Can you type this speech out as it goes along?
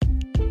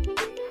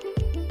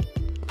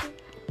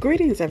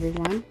Greetings,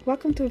 everyone.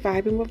 Welcome to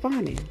Vybin with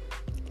Vonnii.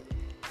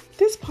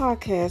 This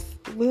podcast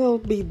will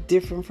be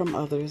different from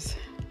others.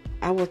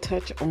 I will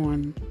touch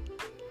on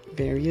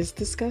various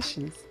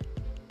discussions: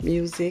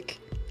 music,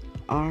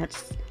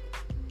 arts,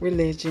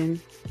 religion,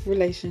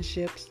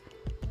 relationships,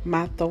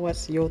 my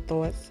thoughts, your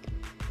thoughts.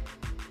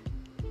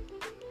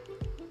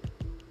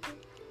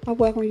 I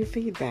welcome your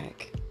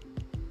feedback.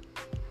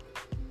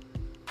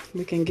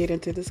 We can get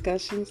into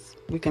discussions.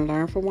 We can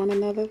learn from one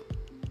another.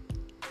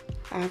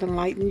 I'll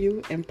enlighten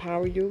you,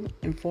 empower you,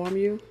 inform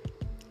you.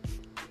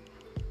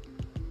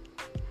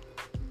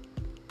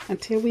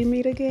 Until we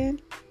meet again,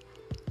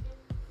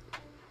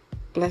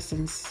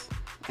 blessings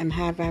and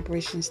high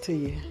vibrations to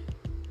you.